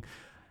ruling.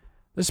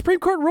 The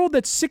Supreme Court ruled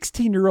that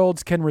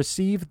 16-year-olds can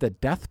receive the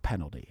death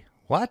penalty.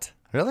 What?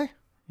 Really?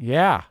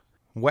 Yeah.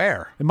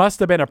 Where? It must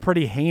have been a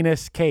pretty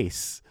heinous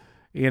case.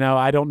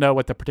 I don't know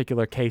what the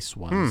particular case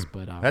was,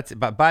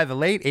 but by the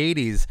late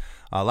 80s,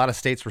 a lot of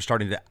states were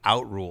starting to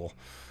outrule,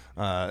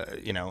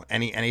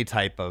 any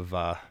type of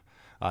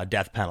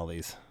death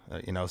penalties.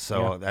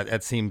 That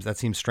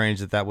seems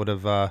strange that would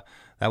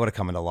have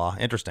come into law.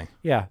 Interesting.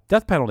 Yeah,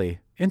 death penalty.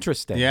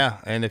 Interesting. Yeah,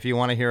 and if you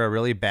want to hear a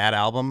really bad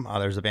album,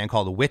 there's a band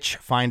called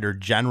Witchfinder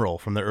General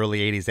from the early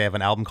 80s. They have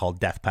an album called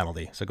Death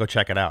Penalty, so go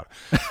check it out.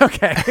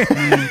 Okay.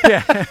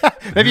 Yeah.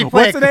 Maybe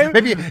What's the name?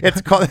 Maybe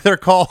they're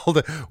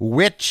called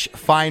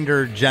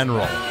Witchfinder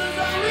General.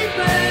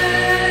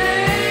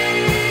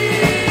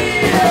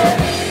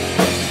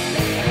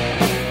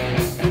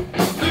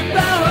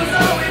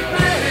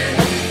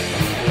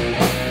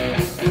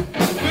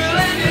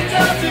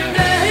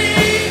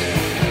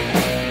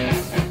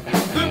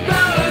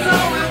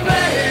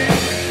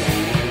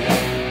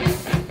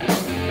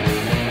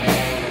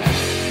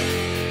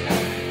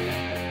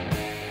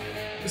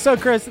 So,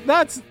 Chris,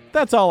 that's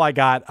all I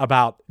got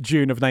about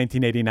June of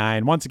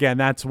 1989. Once again,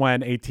 that's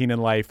when 18 in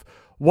Life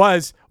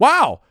was,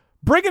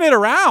 bringing it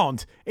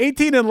around.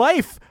 18 in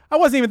Life. I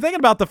wasn't even thinking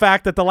about the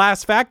fact that the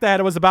last fact I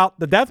had was about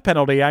the death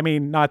penalty. I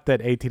mean, not that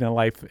 18 in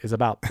Life is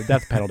about the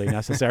death penalty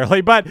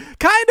necessarily, but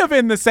kind of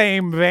in the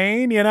same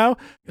vein,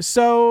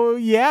 So,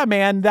 yeah,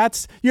 man,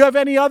 you have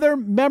any other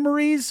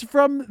memories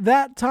from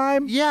that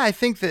time? Yeah, I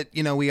think that,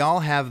 we all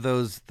have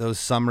those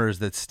summers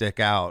that stick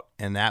out,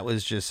 and that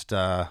was just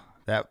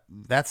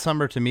that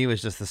summer to me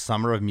was just the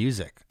summer of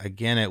music.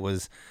 Again, it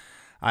was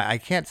I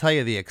can't tell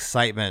you the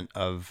excitement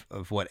of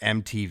what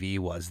MTV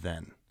was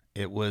then.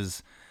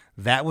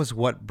 That was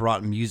what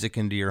brought music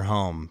into your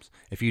homes.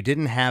 If you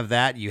didn't have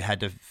that, you had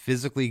to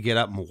physically get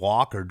up and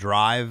walk or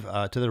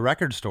drive to the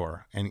record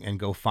store and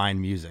go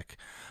find music.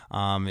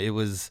 It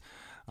was,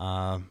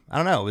 I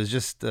don't know, it was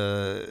just,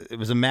 it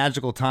was a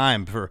magical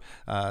time for,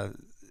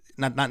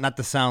 not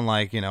to sound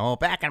like,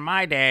 back in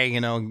my day,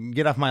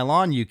 get off my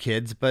lawn, you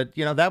kids. But,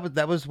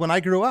 that was when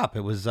I grew up.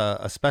 It was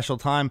a special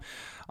time.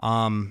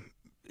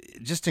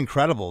 Just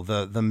incredible,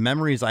 the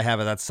memories I have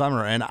of that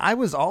summer. And I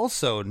was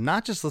also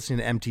not just listening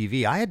to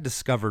MTV. I had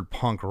discovered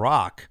punk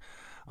rock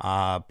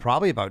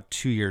probably about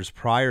 2 years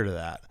prior to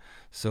that.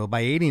 So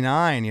by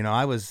 89,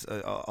 I was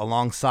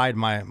alongside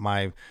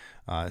my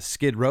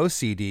Skid Row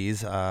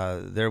CDs.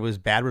 There was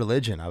Bad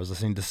Religion. I was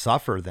listening to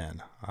Suffer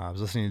then. I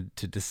was listening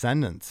to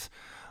Descendants.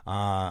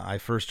 I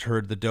first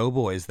heard the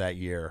Doughboys that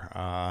year.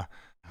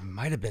 It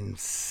might have been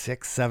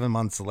 6-7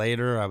 months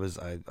later.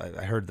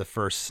 I heard the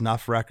first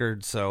Snuff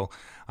record. So,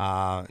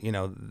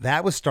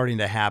 that was starting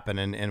to happen.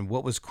 And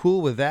what was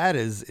cool with that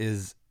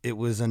is it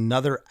was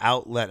another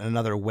outlet,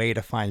 another way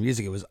to find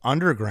music. It was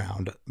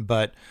underground,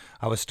 but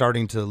I was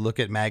starting to look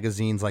at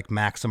magazines like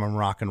Maximum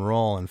Rock and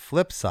Roll and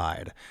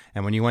Flipside.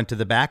 And when you went to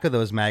the back of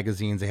those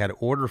magazines, they had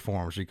order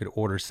forms where you could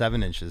order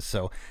 7 inches.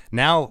 So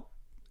now,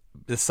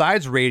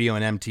 besides radio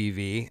and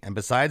MTV, and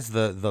besides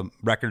the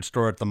record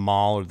store at the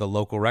mall or the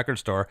local record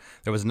store,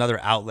 there was another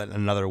outlet,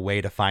 another way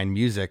to find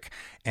music.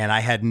 And I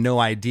had no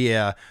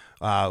idea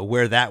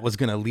where that was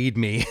going to lead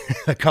me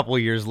a couple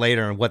of years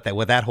later and what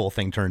that whole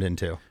thing turned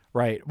into.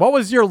 Right. What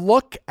was your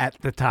look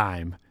at the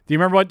time? Do you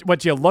remember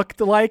what you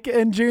looked like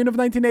in June of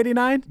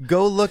 1989?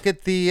 Go look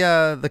at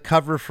the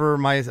cover for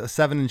my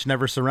 7-inch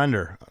Never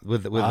Surrender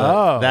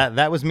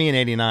that was me in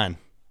 '89.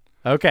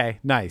 Okay,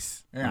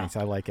 nice. Yeah. Nice.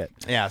 I like it.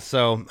 Yeah.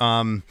 So,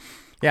 I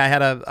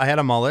had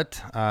a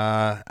mullet.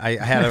 I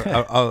had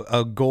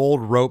a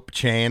gold rope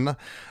chain.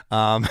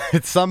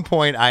 At some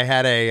point, I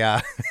had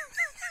I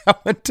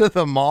went to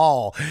the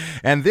mall,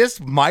 and this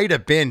might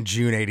have been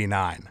June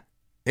 '89.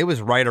 It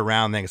was right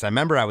around then, because I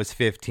remember I was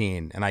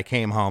 15 and I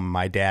came home.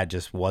 My dad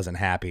just wasn't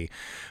happy,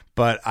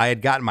 but I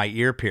had gotten my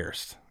ear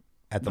pierced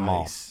at the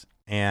mall,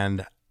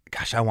 and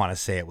gosh, I want to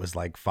say it was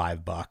like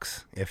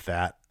 $5, if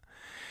that.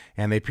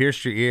 And they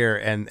pierced your ear,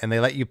 and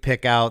they let you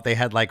pick out. They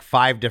had like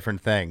 5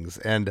 different things,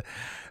 and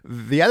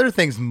the other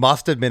things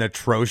must have been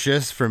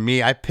atrocious. For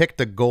me, I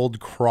picked a gold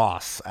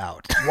cross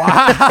out.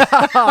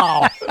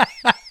 Wow.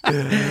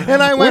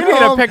 And I went We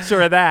need home. a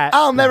picture of that.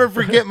 I'll never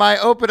forget my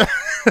opening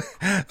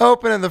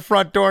the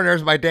front door, and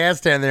there's my dad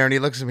standing there, and he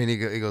looks at me and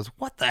he goes,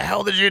 "What the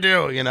hell did you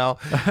do?" You know.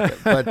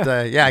 But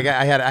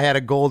I had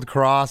a gold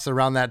cross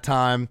around that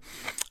time.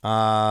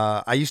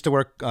 I used to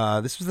work.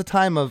 This was the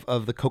time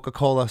of the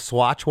Coca-Cola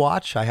Swatch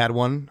watch. I had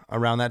one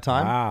around that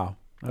time. Wow.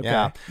 Okay.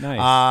 Yeah. Nice.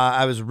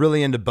 I was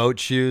really into boat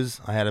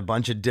shoes. I had a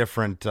bunch of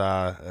different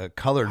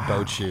colored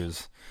boat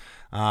shoes.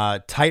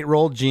 Tight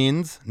rolled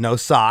jeans, no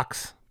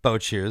socks,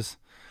 boat shoes.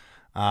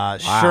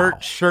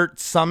 Shirt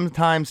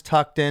sometimes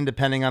tucked in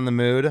depending on the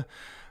mood.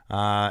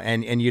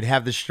 And you'd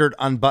have the shirt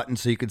unbuttoned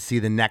so you could see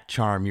the neck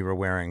charm you were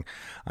wearing.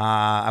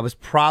 I was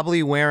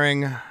probably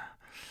wearing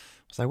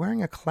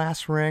a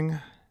class ring?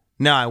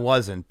 No, I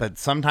wasn't. But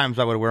sometimes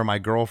I would wear my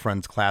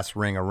girlfriend's class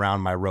ring around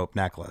my rope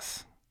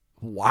necklace.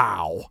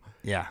 Wow.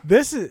 Yeah.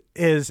 This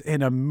is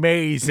an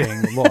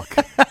amazing look.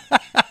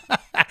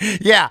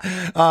 Yeah.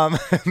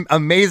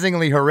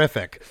 Amazingly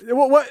horrific.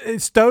 What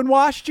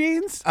stonewashed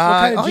jeans? What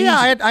kind of jeans? Yeah,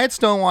 I had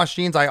stonewashed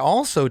jeans. I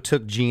also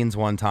took jeans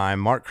one time.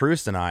 Mark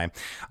Crust and I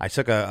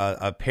took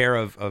a pair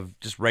of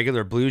just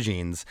regular blue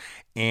jeans,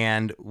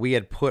 and we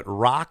had put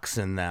rocks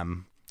in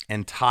them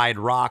and tied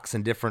rocks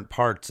in different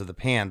parts of the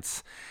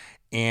pants.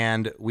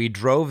 And we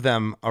drove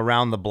them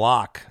around the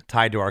block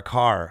tied to our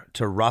car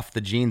to rough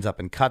the jeans up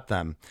and cut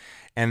them.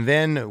 And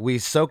then we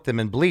soaked them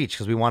in bleach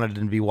because we wanted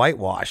them to be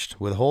whitewashed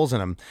with holes in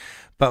them.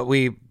 But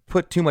we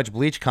put too much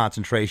bleach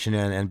concentration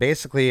in, and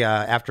basically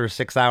after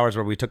 6 hours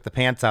where we took the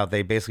pants out,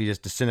 they basically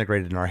just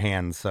disintegrated in our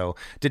hands. So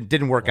it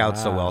didn't work out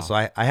so well. So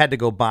I had to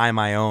go buy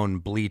my own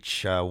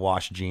bleach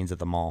washed jeans at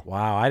the mall.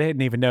 Wow, I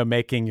didn't even know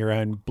making your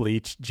own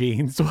bleach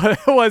jeans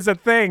was a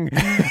thing,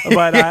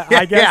 but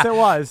I guess it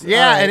was.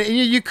 Yeah, and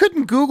you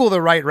couldn't Google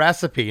the right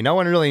recipe. No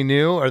one really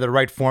knew, or the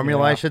right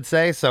formula, I should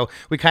say. So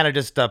we kind of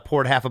just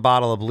poured half a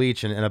bottle of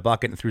bleach in a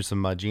bucket and threw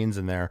some jeans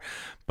in there.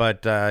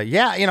 But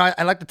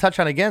I'd like to touch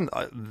on again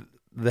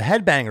the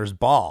Headbangers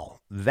Ball.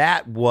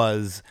 That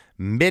was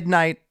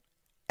midnight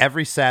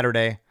every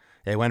Saturday.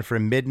 It went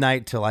from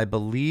midnight till I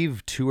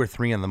believe 2 or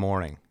 3 in the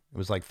morning. It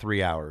was like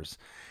 3 hours.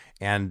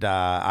 And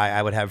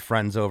I would have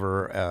friends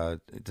over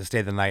to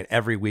stay the night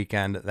every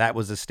weekend. That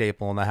was a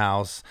staple in the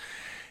house.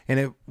 And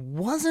it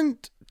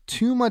wasn't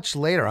too much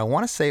later. I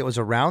want to say it was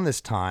around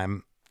this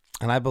time.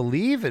 And I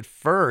believe at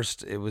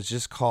first it was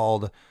just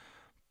called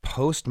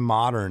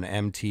Postmodern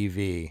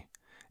MTV.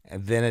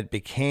 And then it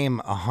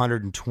became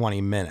 120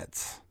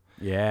 minutes.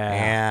 Yeah.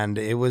 And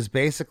it was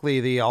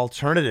basically the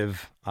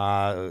alternative,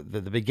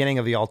 the beginning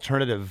of the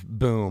alternative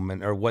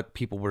boom, or what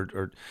people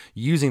were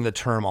using the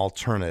term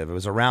alternative. It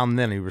was around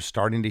then we were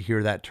starting to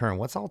hear that term.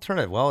 What's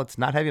alternative? Well, it's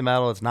not heavy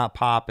metal. It's not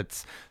pop.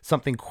 It's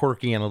something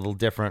quirky and a little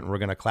different. We're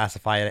going to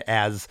classify it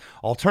as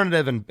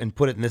alternative and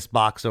put it in this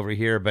box over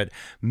here. But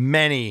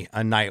many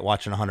a night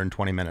watching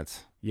 120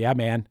 minutes. Yeah,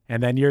 man.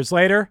 And then years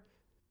later,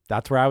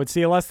 that's where I would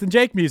see a Less Than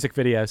Jake music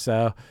video.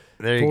 So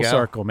there you go. Full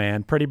circle,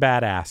 man. Pretty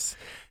badass.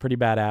 Pretty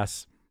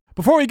badass.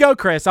 Before we go,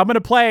 Chris, I'm going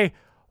to play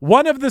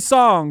one of the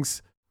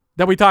songs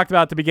that we talked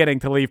about at the beginning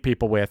to leave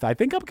people with. I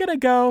think I'm going to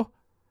go,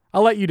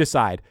 I'll let you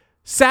decide.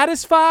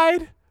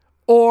 Satisfied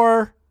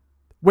or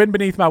Wind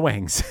Beneath My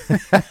Wings?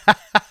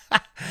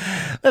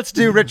 Let's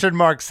do Richard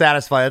Marx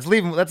Satisfied.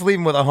 Let's leave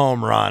him with a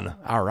home run.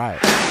 All right.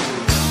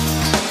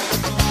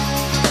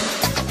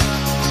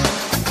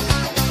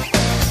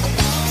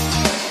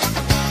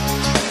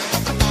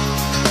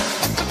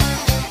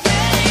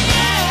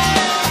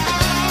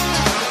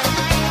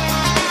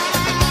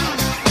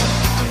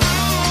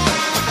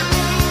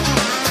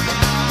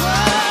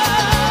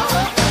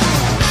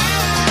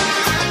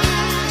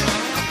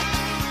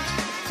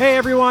 Hey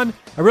everyone,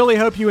 I really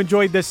hope you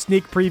enjoyed this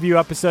sneak preview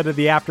episode of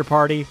The After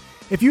Party.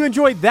 If you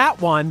enjoyed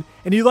that one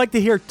and you'd like to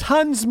hear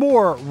tons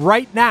more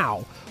right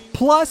now,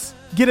 plus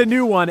get a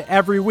new one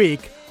every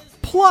week,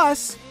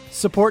 plus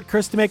support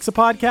Krista Makes a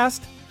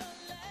Podcast,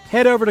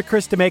 head over to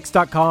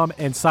KristaMakes.com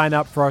and sign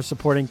up for our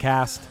supporting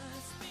cast.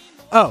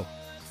 Oh,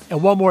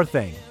 and one more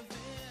thing.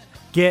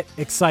 Get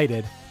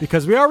excited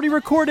because we already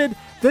recorded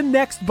the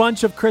next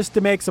bunch of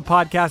Krista Makes a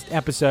Podcast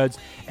episodes,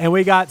 and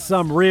we got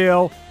some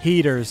real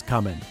heaters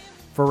coming.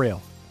 For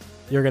real.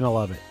 You're going to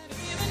love it.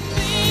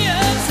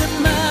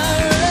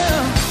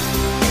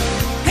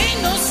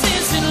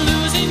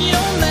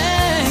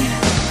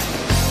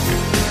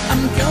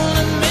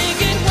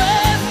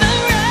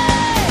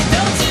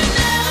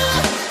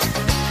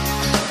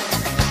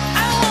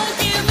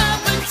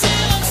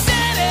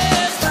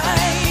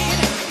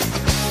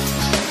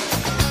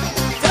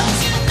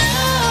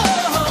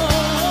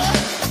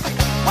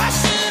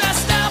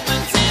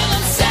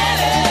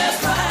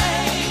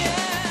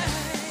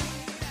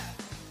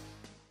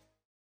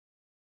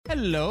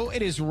 Hello,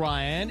 it is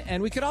Ryan,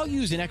 and we could all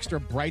use an extra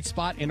bright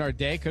spot in our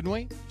day, couldn't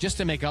we? Just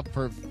to make up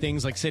for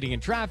things like sitting in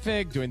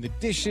traffic, doing the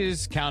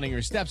dishes, counting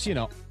your steps, you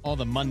know, all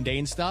the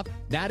mundane stuff.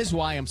 That is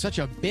why I'm such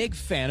a big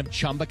fan of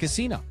Chumba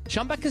Casino.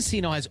 Chumba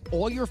Casino has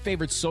all your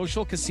favorite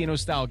social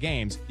casino-style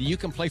games that you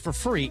can play for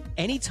free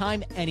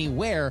anytime,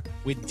 anywhere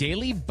with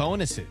daily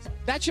bonuses.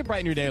 That should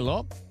brighten your day a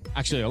little.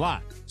 Actually, a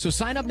lot. So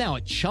sign up now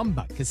at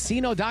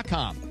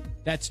ChumbaCasino.com.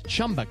 That's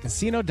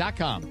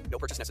ChumbaCasino.com. No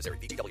purchase necessary.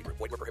 VGW Group.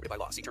 Void where prohibited by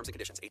law. See terms and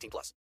conditions.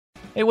 18+.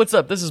 Hey, what's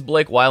up? This is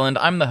Blake Weiland.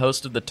 I'm the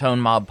host of the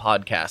Tone Mob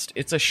Podcast.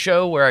 It's a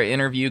show where I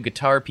interview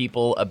guitar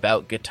people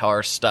about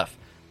guitar stuff.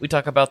 We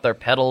talk about their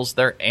pedals,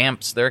 their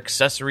amps, their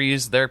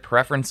accessories, their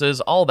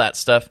preferences, all that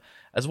stuff,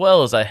 as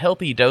well as a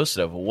healthy dose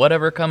of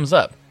whatever comes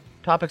up.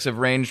 Topics have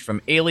ranged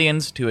from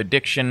aliens to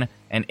addiction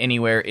and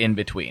anywhere in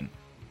between.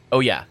 Oh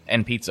yeah,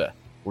 and pizza.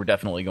 We're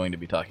definitely going to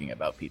be talking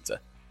about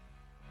pizza.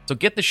 So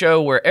get the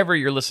show wherever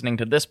you're listening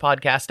to this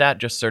podcast at.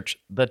 Just search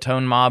The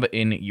Tone Mob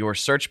in your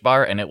search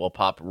bar and it will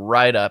pop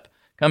right up.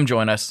 Come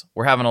join us.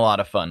 We're having a lot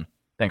of fun.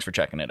 Thanks for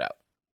checking it out.